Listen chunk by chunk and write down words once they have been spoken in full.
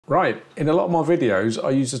Right, in a lot of my videos I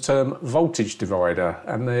use the term voltage divider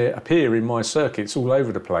and they appear in my circuits all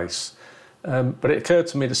over the place. But it occurred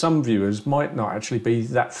to me that some viewers might not actually be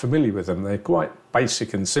that familiar with them. They're quite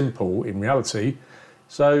basic and simple in reality.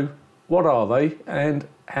 So what are they and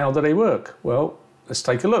how do they work? Well, let's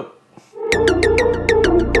take a look.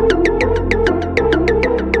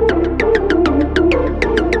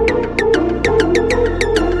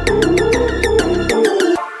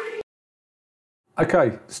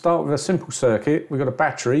 Okay, start with a simple circuit. We've got a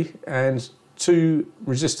battery and two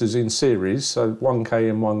resistors in series, so 1K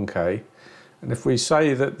and 1K. And if we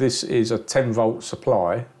say that this is a 10 volt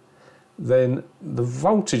supply, then the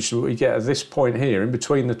voltage that we get at this point here in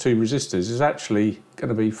between the two resistors is actually going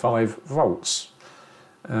to be 5 volts.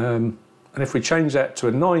 And if we change that to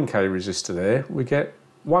a 9K resistor there, we get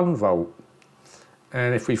 1 volt.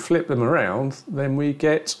 And if we flip them around, then we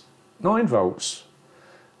get 9 volts.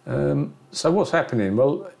 So what's happening?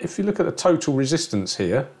 Well, if you look at the total resistance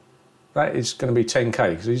here, that is going to be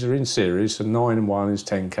 10K because these are in series, so 9 and 1 is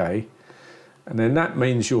 10K. And then that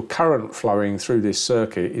means your current flowing through this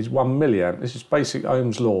circuit is 1 milliamp. This is basic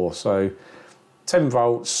Ohm's law. So 10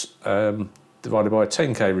 volts divided by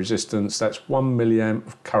 10K resistance, that's 1 milliamp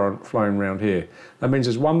of current flowing around here. That means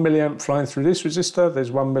there's 1 milliamp flowing through this resistor,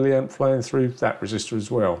 there's 1 milliamp flowing through that resistor as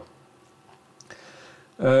well.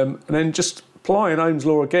 And then just applying Ohm's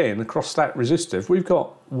law again across that resistor, if we've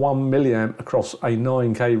got 1 milliamp across a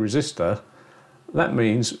 9K resistor, that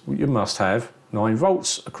means you must have 9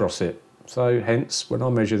 volts across it. So hence, when I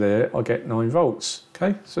measure there, I get 9 volts.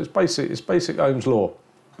 Okay, so it's basic Ohm's law.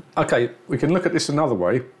 Okay, we can look at this another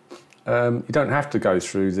way. You don't have to go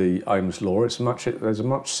through the Ohm's law. There's a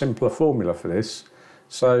much simpler formula for this.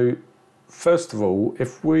 So first of all,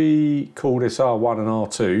 if we call this R1 and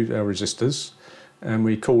R2, our resistors, and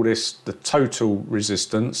we call this the total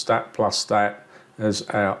resistance, that plus that, as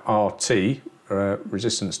our RT,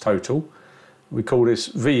 resistance total. We call this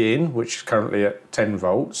V in, which is currently at 10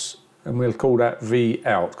 volts, and we'll call that V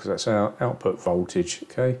out, because that's our output voltage,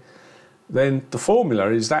 okay? Then the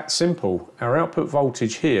formula is that simple. Our output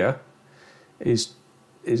voltage here is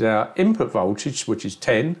our input voltage, which is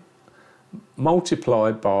 10,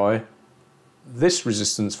 multiplied by this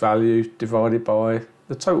resistance value divided by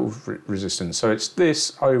the total resistance. So it's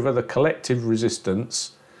this over the collective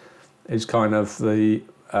resistance is kind of the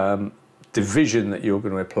division that you're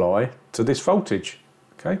going to apply to this voltage,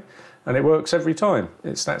 okay? And it works every time.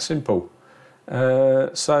 It's that simple.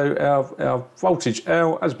 So our voltage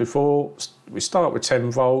L, as before, we start with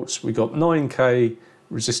 10 volts. We got 9K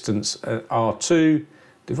resistance at R2.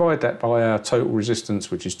 Divide that by our total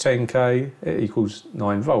resistance, which is 10K. It equals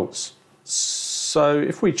 9 volts. So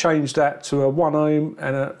if we change that to a 1 ohm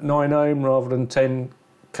and a 9 ohm rather than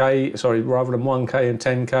 10K, sorry, rather than 1K and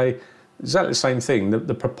 10K, exactly the same thing.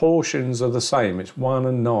 The proportions are the same. It's 1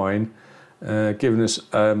 and 9, giving us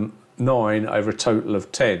 9 over a total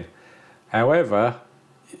of 10. However,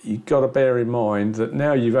 you've got to bear in mind that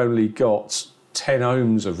now you've only got 10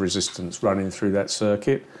 ohms of resistance running through that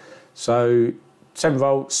circuit. So 10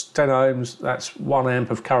 volts, 10 ohms, that's 1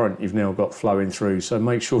 amp of current you've now got flowing through. So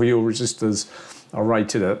make sure your resistors are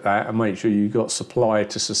rated at that and make sure you've got supply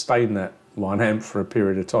to sustain that 1 amp for a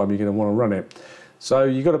period of time you're going to want to run it. So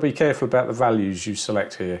you've got to be careful about the values you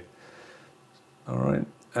select here. All right.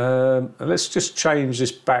 Let's just change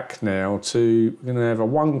this back now to, we're going to have a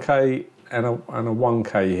 1K and a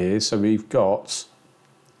 1K here. So we've got,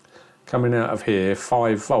 coming out of here,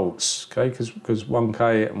 5 volts, okay, because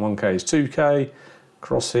 1K and 1K is 2K.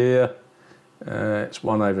 Across here, it's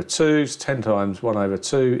 1 over 2, so 10 times 1 over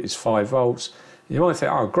 2 is 5 volts. You might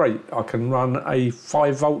think, oh great, I can run a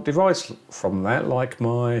 5 volt device from that, like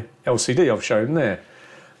my LCD I've shown there.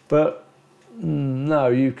 But no,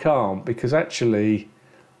 you can't, because actually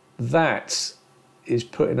that is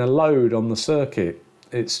putting a load on the circuit.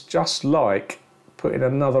 It's just like putting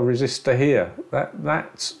another resistor here.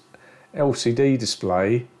 That LCD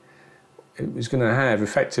display, it was going to have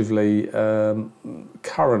effectively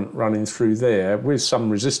current running through there with some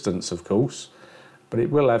resistance, of course, but it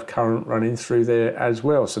will have current running through there as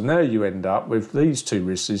well. So now you end up with these two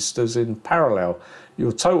resistors in parallel.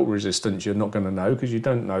 Your total resistance you're not going to know because you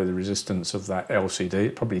don't know the resistance of that LCD.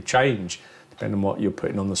 It probably change depending on what you're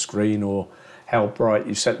putting on the screen or how bright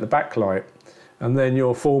you set the backlight. And then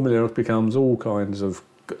your formula becomes all kinds of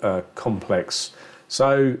complex.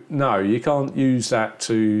 So no, you can't use that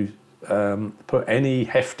to put any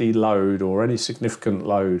hefty load or any significant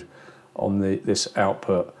load on this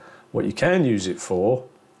output. What you can use it for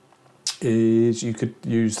is you could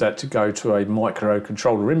use that to go to a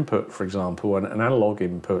microcontroller input, for example, an analog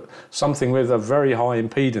input, something with a very high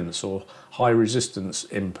impedance or high resistance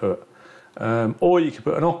input. Or you could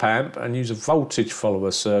put an op-amp and use a voltage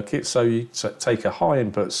follower circuit, so you take a high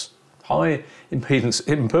impedance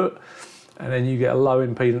input, and then you get a low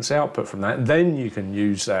impedance output from that, and then you can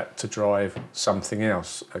use that to drive something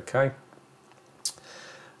else, okay?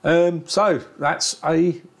 So that's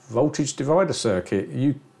a voltage divider circuit.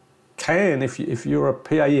 You can, if you're a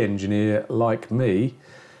PA engineer like me,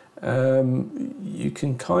 you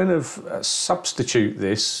can kind of substitute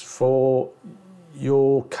this for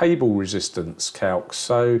your cable resistance calc.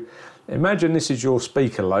 So imagine this is your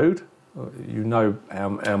speaker load. You know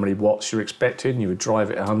how many watts you're expecting. You would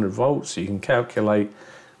drive it 100 volts, so you can calculate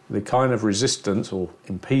the kind of resistance or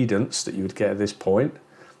impedance that you would get at this point.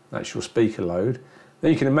 That's your speaker load.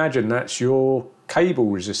 Then you can imagine that's your cable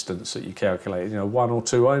resistance that you calculate, 1 or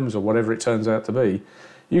 2 ohms or whatever it turns out to be.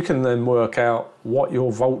 You can then work out what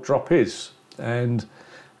your volt drop is, and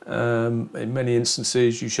in many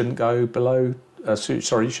instances you shouldn't go below you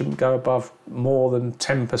shouldn't go above more than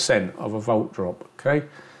 10% of a volt drop, okay?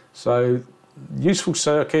 So useful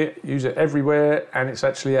circuit, use it everywhere, and it's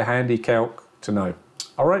actually a handy calc to know.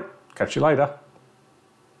 All right, catch you later.